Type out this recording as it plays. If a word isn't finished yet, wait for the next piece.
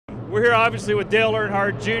We're here obviously with Dale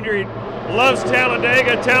Earnhardt Jr. He loves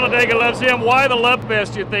Talladega. Talladega loves him. Why the love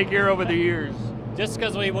fest, you think, here over the years? Just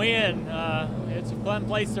because we win. It's a fun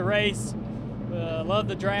place to race. Love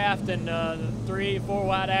the draft and the 3-4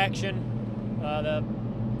 wide action.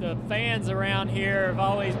 The fans around here have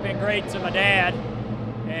always been great to my dad,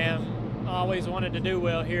 and I always wanted to do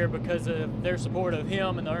well here because of their support of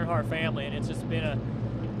him and the Earnhardt family, and it's just been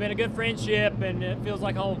a good friendship, and it feels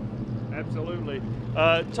like home. Absolutely.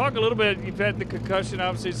 Talk a little bit. You've had the concussion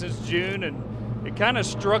obviously since June, and it kind of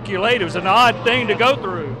struck you late. It was an odd thing to go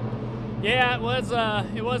through. Yeah, it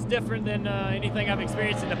was different than anything I've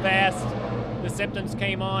experienced in the past. The symptoms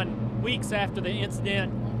came on weeks after the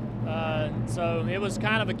incident, so it was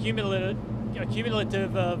kind of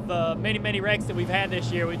accumulative of many wrecks that we've had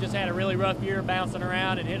this year. We just had a really rough year bouncing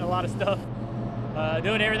around and hitting a lot of stuff,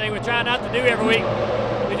 doing everything we're trying not to do every week.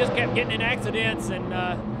 We just kept getting in accidents, and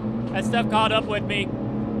that stuff caught up with me.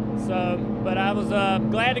 So, but I was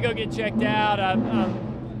glad to go get checked out.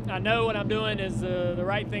 I know what I'm doing is the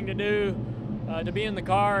right thing to do, to be in the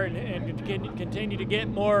car and continue to get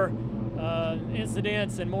more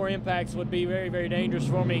incidents and more impacts would be very dangerous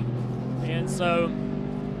for me. And so,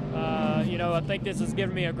 you know, I think this has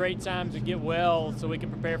given me a great time to get well so we can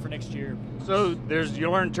prepare for next year. So you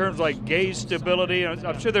learn terms like gaze stability.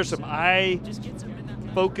 I'm sure there's some eye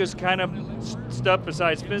focus kind of stuff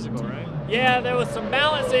besides physical, right? Yeah, there was some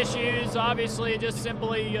balance issues. Obviously, just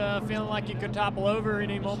simply feeling like you could topple over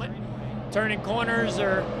any moment. Turning corners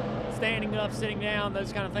or standing up, sitting down,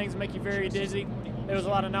 those kind of things make you very dizzy. There was a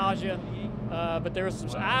lot of nausea, but there was some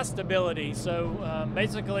eye stability. So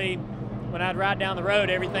basically, when I'd ride down the road,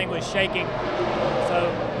 everything was shaking.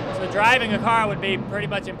 So driving a car would be pretty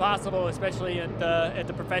much impossible, especially at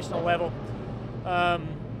the professional level.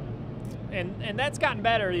 And that's gotten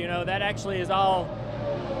better, you know. That actually is all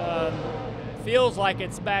feels like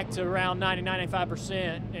it's back to around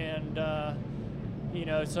 90–95%, and you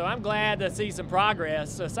know, so I'm glad to see some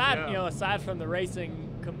progress. Aside from the racing,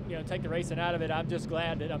 you know, take the racing out of it, I'm just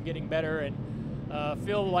glad that I'm getting better and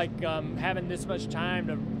feel like having this much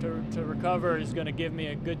time to recover is going to give me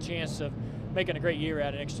a good chance of making a great year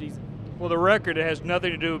out of next season. Well, the record, it has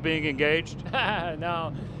nothing to do with being engaged.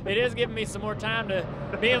 No, it is giving me some more time to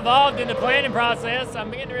be involved in the planning process.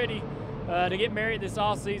 I'm getting ready to get married this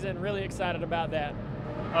off season. Really excited about that.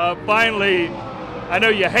 Finally, I know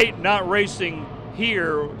you hate not racing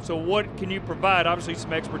here, so what can you provide? Obviously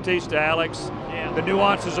some expertise to Alex, the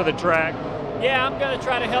nuances of the track. Yeah, I'm going to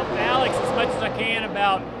try to help Alex as much as I can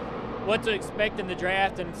about what to expect in the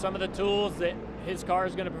draft and some of the tools that his car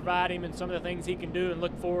is going to provide him and some of the things he can do and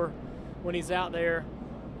look for when he's out there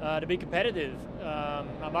to be competitive.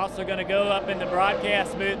 I'm also going to go up in the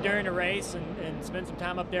broadcast booth during the race and spend some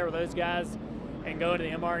time up there with those guys and go to the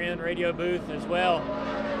MRN radio booth as well.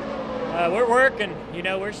 We're working, you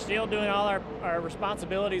know, we're still doing all our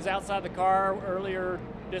responsibilities outside the car. Earlier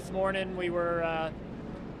this morning we were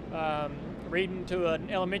reading to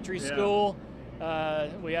an elementary school.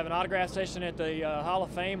 We have an autograph session at the Hall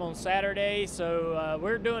of Fame on Saturday, so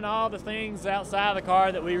we're doing all the things outside of the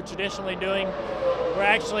car that we were traditionally doing. We're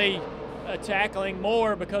actually tackling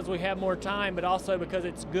more because we have more time, but also because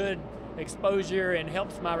it's good exposure and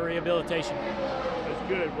helps my rehabilitation. That's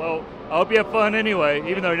good. Well, I hope you have fun anyway,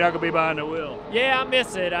 even though you're not going to be behind the wheel. Yeah, I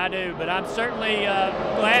miss it, I do, but I'm certainly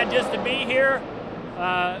glad just to be here.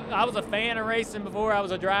 I was a fan of racing before I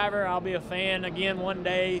was a driver. I'll be a fan again one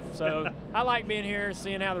day. So I like being here and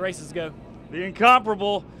seeing how the races go. The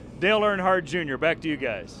incomparable Dale Earnhardt Jr. Back to you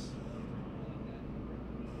guys.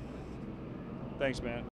 Thanks, man.